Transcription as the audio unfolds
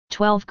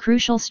12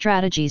 Crucial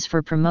Strategies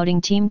for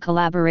Promoting Team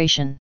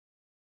Collaboration.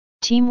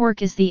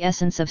 Teamwork is the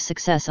essence of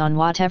success on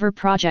whatever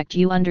project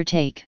you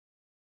undertake.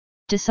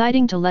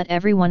 Deciding to let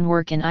everyone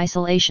work in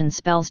isolation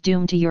spells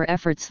doom to your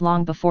efforts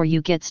long before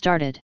you get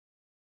started.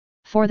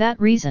 For that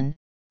reason,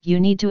 you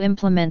need to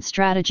implement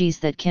strategies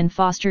that can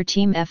foster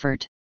team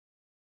effort.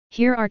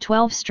 Here are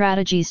 12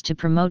 strategies to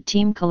promote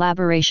team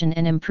collaboration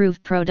and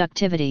improve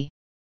productivity.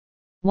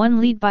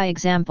 1. Lead by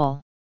example.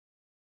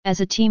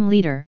 As a team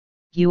leader,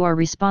 you are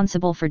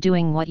responsible for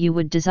doing what you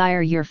would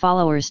desire your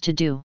followers to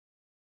do.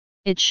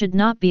 It should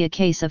not be a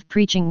case of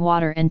preaching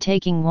water and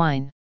taking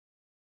wine.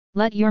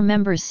 Let your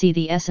members see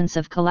the essence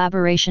of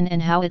collaboration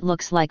and how it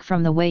looks like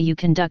from the way you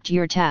conduct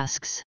your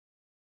tasks.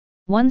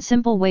 One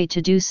simple way to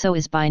do so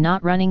is by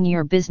not running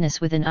your business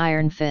with an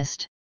iron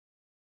fist.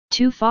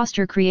 2.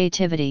 Foster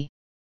creativity.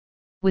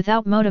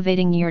 Without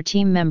motivating your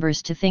team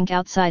members to think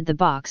outside the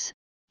box,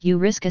 you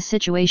risk a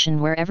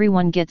situation where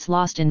everyone gets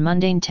lost in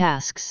mundane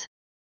tasks.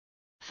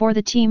 For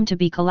the team to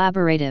be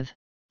collaborative,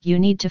 you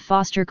need to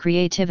foster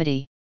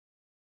creativity.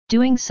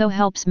 Doing so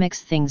helps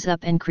mix things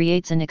up and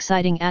creates an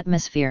exciting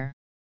atmosphere.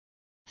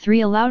 3.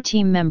 Allow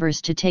team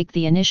members to take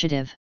the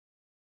initiative.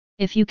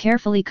 If you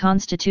carefully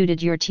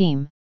constituted your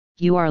team,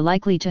 you are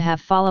likely to have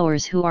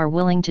followers who are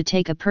willing to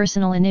take a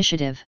personal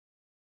initiative.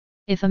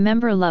 If a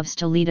member loves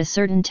to lead a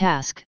certain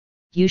task,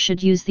 you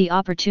should use the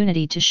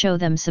opportunity to show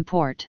them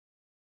support.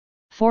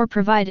 4.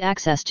 Provide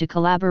access to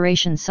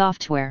collaboration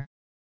software.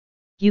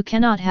 You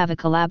cannot have a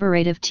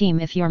collaborative team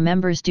if your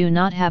members do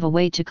not have a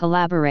way to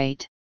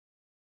collaborate.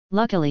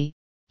 Luckily,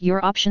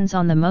 your options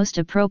on the most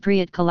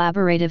appropriate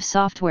collaborative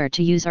software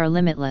to use are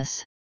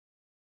limitless.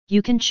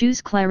 You can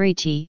choose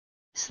Clarity,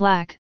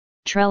 Slack,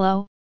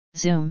 Trello,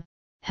 Zoom,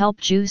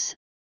 Helpjuice,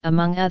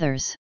 among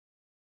others.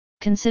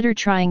 Consider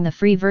trying the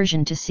free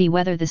version to see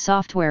whether the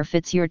software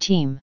fits your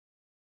team.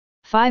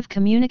 5.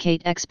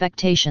 Communicate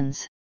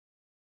expectations.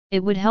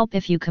 It would help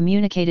if you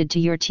communicated to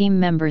your team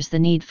members the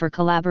need for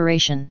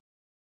collaboration.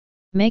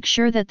 Make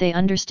sure that they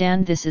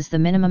understand this is the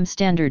minimum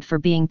standard for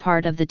being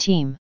part of the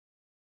team.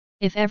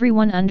 If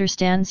everyone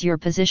understands your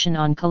position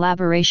on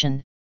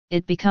collaboration,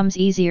 it becomes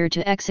easier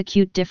to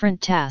execute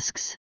different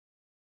tasks.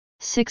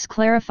 6.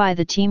 Clarify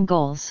the team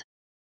goals.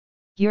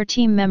 Your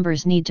team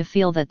members need to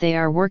feel that they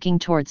are working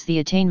towards the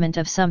attainment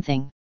of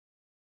something.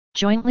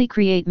 Jointly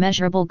create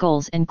measurable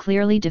goals and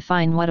clearly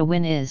define what a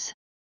win is.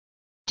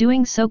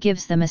 Doing so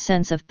gives them a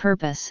sense of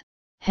purpose,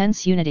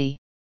 hence unity.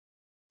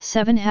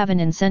 7. Have an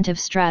incentive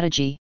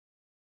strategy.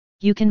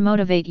 You can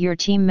motivate your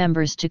team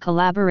members to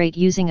collaborate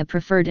using a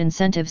preferred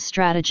incentive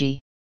strategy.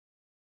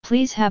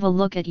 Please have a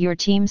look at your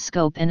team's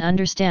scope and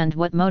understand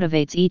what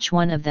motivates each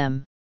one of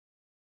them.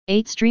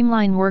 8.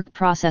 Streamline work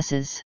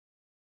processes.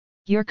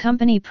 Your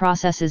company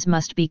processes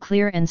must be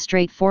clear and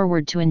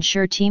straightforward to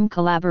ensure team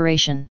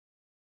collaboration.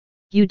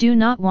 You do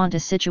not want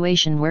a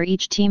situation where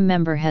each team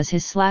member has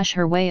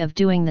his/her way of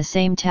doing the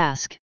same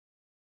task.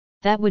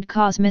 That would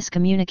cause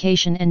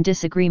miscommunication and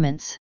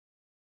disagreements.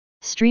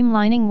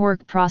 Streamlining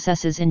work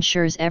processes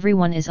ensures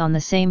everyone is on the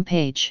same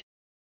page.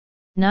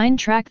 9.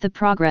 Track the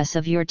progress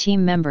of your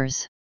team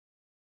members.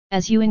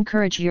 As you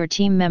encourage your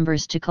team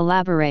members to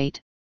collaborate,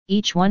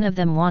 each one of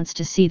them wants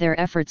to see their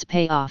efforts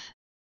pay off.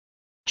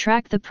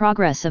 Track the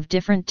progress of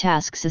different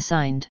tasks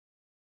assigned.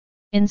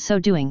 In so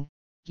doing,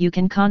 you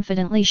can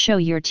confidently show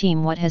your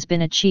team what has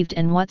been achieved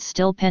and what's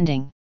still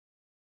pending.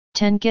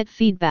 10. Get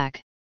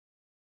feedback.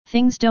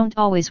 Things don't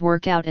always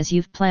work out as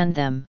you've planned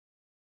them.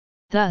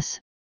 Thus,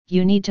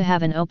 you need to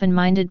have an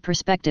open-minded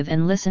perspective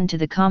and listen to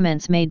the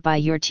comments made by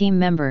your team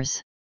members.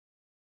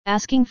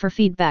 Asking for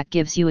feedback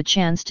gives you a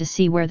chance to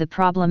see where the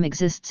problem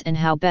exists and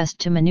how best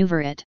to maneuver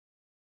it.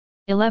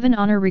 11.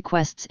 Honor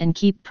requests and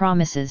keep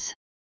promises.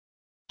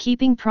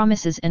 Keeping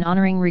promises and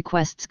honoring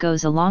requests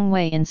goes a long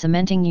way in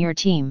cementing your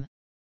team.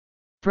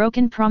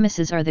 Broken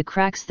promises are the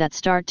cracks that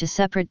start to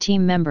separate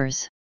team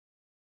members.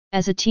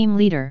 As a team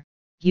leader,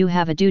 you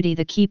have a duty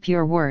to keep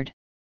your word.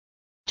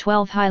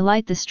 12.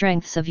 Highlight the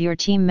strengths of your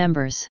team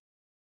members.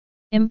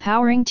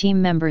 Empowering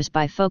team members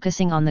by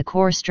focusing on the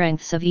core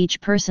strengths of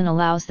each person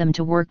allows them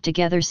to work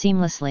together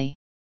seamlessly.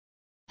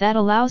 That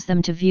allows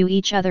them to view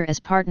each other as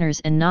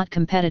partners and not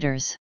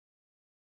competitors.